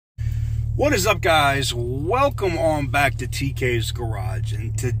What is up, guys? Welcome on back to TK's Garage,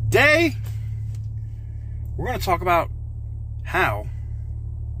 and today we're going to talk about how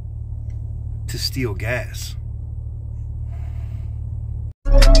to steal gas.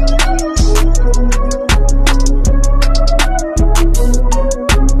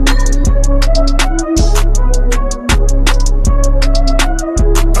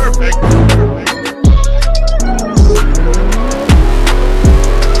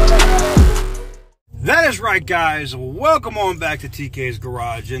 That is right, guys. Welcome on back to TK's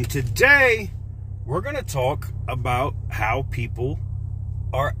Garage, and today we're going to talk about how people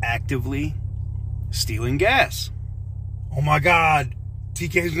are actively stealing gas. Oh my God,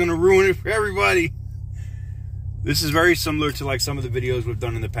 TK's going to ruin it for everybody. This is very similar to like some of the videos we've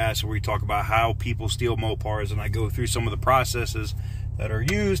done in the past where we talk about how people steal Mopars, and I go through some of the processes that are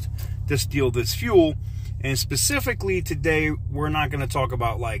used to steal this fuel. And specifically today, we're not going to talk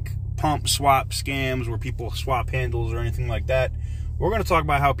about like pump swap scams where people swap handles or anything like that. We're going to talk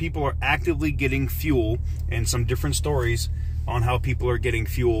about how people are actively getting fuel and some different stories on how people are getting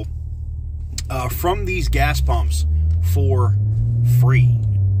fuel from these gas pumps for free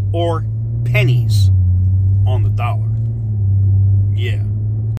or pennies on the dollar. Yeah.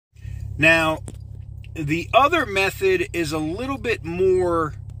 Now, the other method is a little bit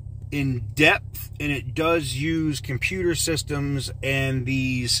more in depth, and it does use computer systems, and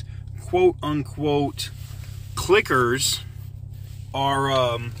these quote-unquote clickers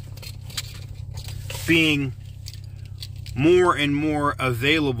are being more and more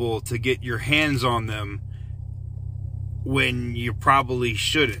available to get your hands on them when you probably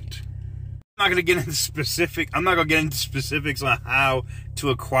shouldn't. I'm not going to get into specifics on how to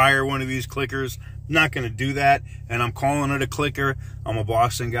acquire one of these clickers. I'm not going to do that, and I'm calling it a clicker. I'm a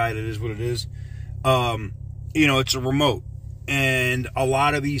Boston guy. It is what it is. You know, it's a remote. And a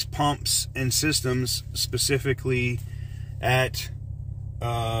lot of these pumps and systems, specifically at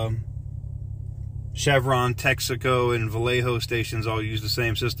Chevron, Texaco, and Vallejo stations, all use the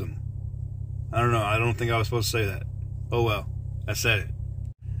same system. I don't know. I don't think I was supposed to say that. Oh well, I said it.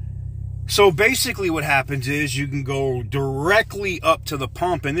 So basically what happens is you can go directly up to the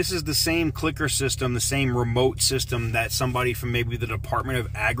pump, and this is the same clicker system, the same remote system that somebody from maybe the Department of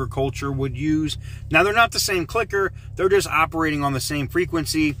Agriculture would use. Now, they're not the same clicker. They're just operating on the same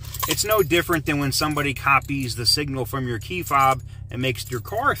frequency. It's no different than when somebody copies the signal from your key fob and makes your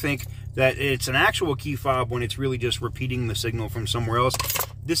car think that it's an actual key fob when it's really just repeating the signal from somewhere else.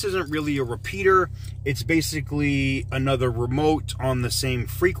 This isn't really a repeater. It's basically another remote on the same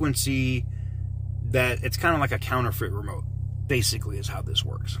frequency. That it's kind of like a counterfeit remote, basically, is how this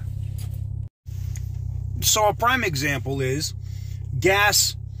works. So a prime example is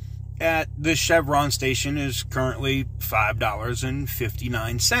gas at the Chevron station is currently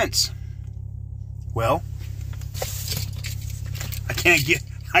 $5.59. Well,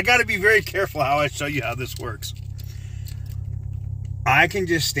 I got to be very careful how I show you how this works. I can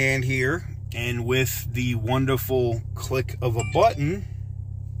just stand here, and with the wonderful click of a button,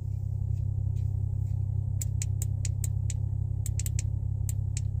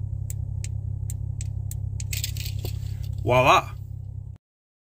 voila.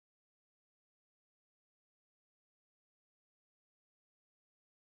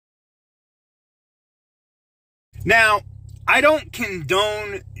 Now, I don't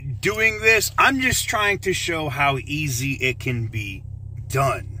condone doing this. I'm just trying to show how easy it can be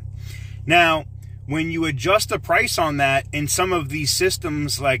done. Now, when you adjust the price on that in some of these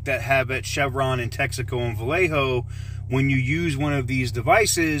systems like that have at Chevron and Texaco and Vallejo, when you use one of these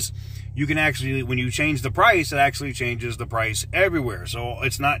devices, you can actually, when you change the price, it actually changes the price everywhere. So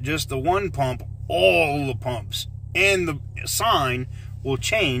it's not just the one pump, all the pumps and the sign will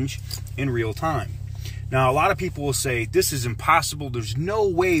change in real time. Now, a lot of people will say, this is impossible. There's no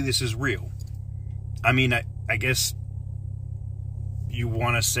way this is real. I mean, I guess you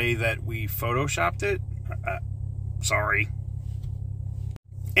want to say that we photoshopped it? Sorry.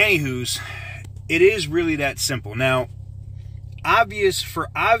 Anywho's, it is really that simple. Now, for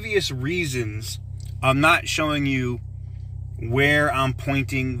obvious reasons, I'm not showing you where I'm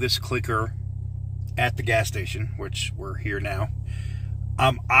pointing this clicker at the gas station, which we're here now.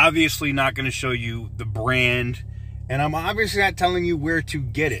 I'm obviously not going to show you the brand, and I'm obviously not telling you where to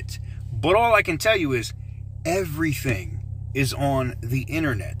get it. But all I can tell you is everything is on the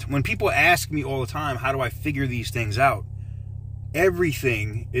internet. When people ask me all the time, how do I figure these things out?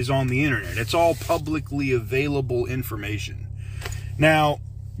 Everything is on the internet. It's all publicly available information. Now,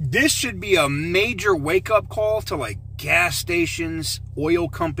 this should be a major wake-up call to like gas stations, oil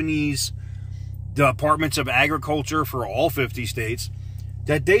companies, departments of agriculture for all 50 states.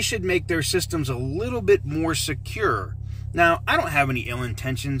 that they should make their systems a little bit more secure. Now, I don't have any ill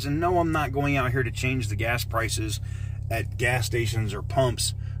intentions, and no, I'm not going out here to change the gas prices at gas stations or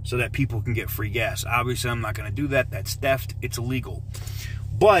pumps so that people can get free gas. Obviously, I'm not going to do that. That's theft. It's illegal.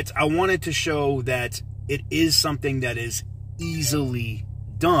 But I wanted to show that it is something that is easily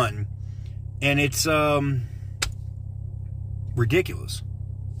done, and it's ridiculous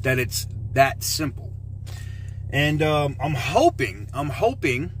that it's that simple. And I'm hoping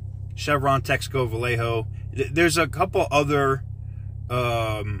Chevron, Texaco, Vallejo. There's a couple other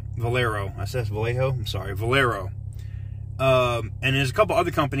Valero. I said Vallejo. I'm sorry, Valero. And there's a couple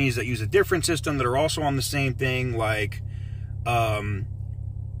other companies that use a different system that are also on the same thing, like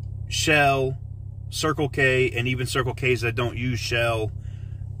Shell, Circle K, and even Circle K's that don't use Shell,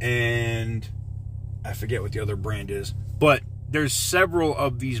 and I forget what the other brand is. But there's several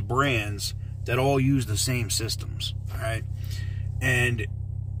of these brands that all use the same systems, all right? And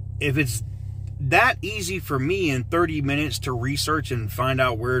if it's that easy for me in 30 minutes to research and find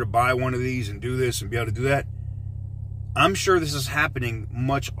out where to buy one of these and do this and be able to do that, I'm sure this is happening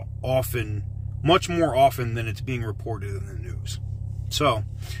much more often than it's being reported in the news. So,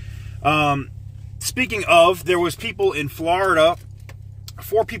 speaking of, there was people in Florida,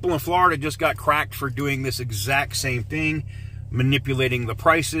 4 people in Florida just got cracked for doing this exact same thing, manipulating the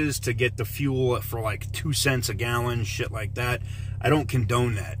prices to get the fuel for like 2 cents a gallon, shit like that. I don't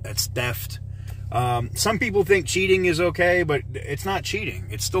condone that. That's theft. Some people think cheating is okay, but it's not cheating.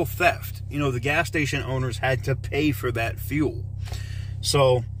 It's still theft. You know, the gas station owners had to pay for that fuel.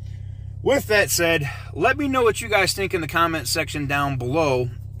 So, with that said, let me know what you guys think in the comment section down below.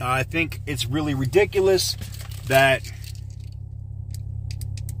 I think it's really ridiculous that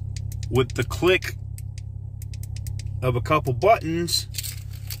with the click of a couple buttons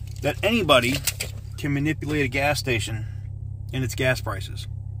that anybody can manipulate a gas station and its gas prices.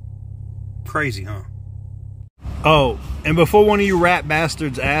 Crazy, huh? Oh, and before one of you rat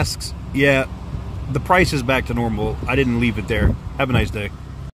bastards asks, yeah, the price is back to normal. I didn't leave it there. Have a nice day.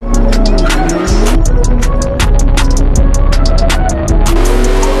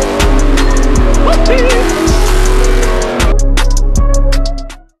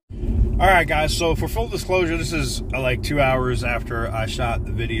 Alright guys, so for full disclosure, this is like 2 hours after I shot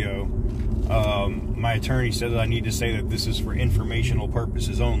the video. My attorney said that I need to say that this is for informational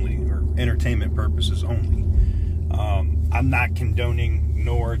purposes only, or entertainment purposes only. I'm not condoning,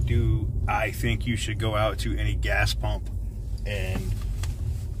 nor do I think you should go out to any gas pump and,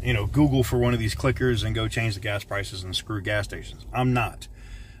 you know, Google for one of these clickers and go change the gas prices and screw gas stations. I'm not.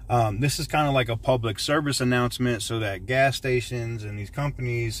 This is kind of like a public service announcement so that gas stations and these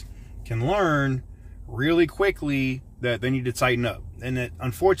companies can learn really quickly that they need to tighten up. And that,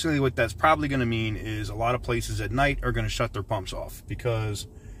 unfortunately, what that's probably going to mean is a lot of places at night are going to shut their pumps off because,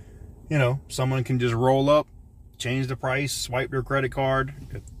 you know, someone can just roll up, change the price, swipe their credit card,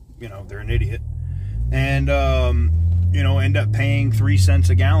 you know, they're an idiot, and, you know, end up paying 3 cents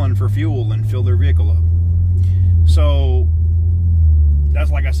a gallon for fuel and fill their vehicle up. So,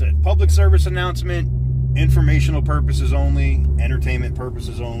 that's, like I said, public service announcement, informational purposes only, entertainment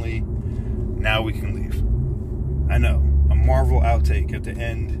purposes only. Now we can leave. I know, a Marvel outtake at the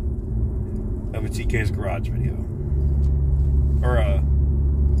end of a TK's Garage video. Or